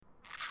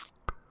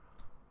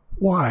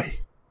Why?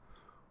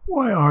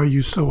 Why are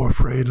you so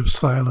afraid of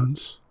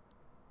silence?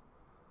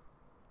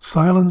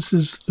 Silence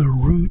is the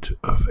root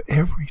of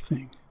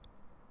everything.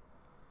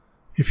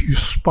 If you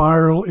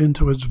spiral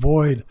into its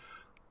void,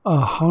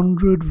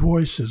 100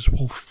 voices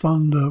will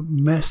thunder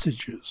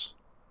messages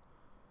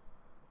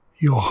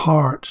your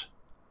heart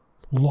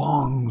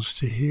longs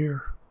to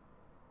hear.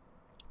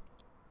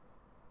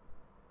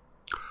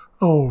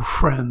 Oh,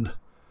 friend,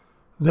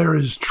 there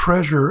is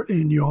treasure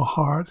in your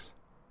heart.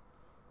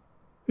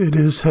 It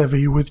is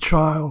heavy with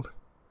child.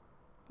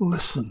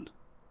 Listen.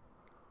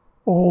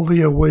 All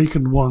the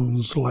awakened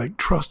ones, like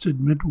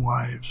trusted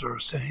midwives, are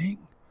saying,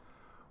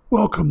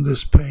 welcome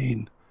this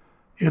pain.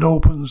 It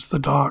opens the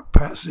dark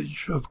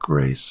passage of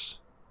grace.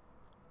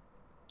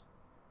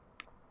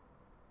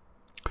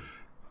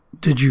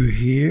 Did you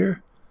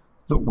hear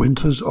that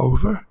winter's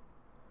over?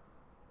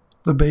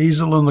 The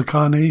basil and the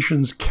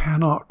carnations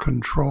cannot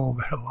control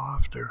their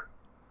laughter.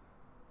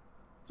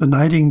 The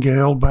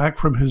nightingale, back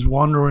from his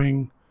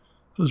wandering,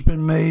 has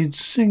been made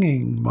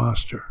singing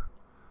master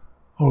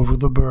over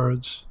the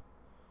birds.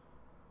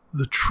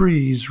 The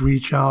trees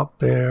reach out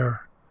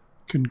their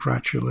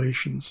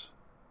congratulations.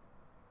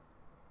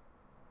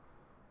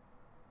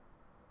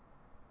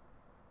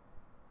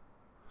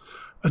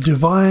 A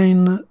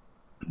divine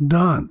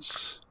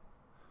dance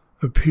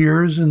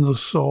appears in the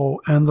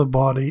soul and the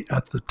body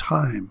at the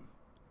time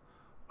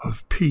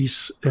of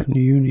peace and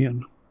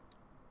union.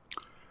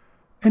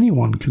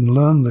 Anyone can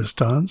learn this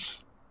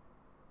dance.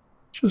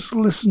 Just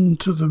listen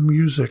to the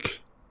music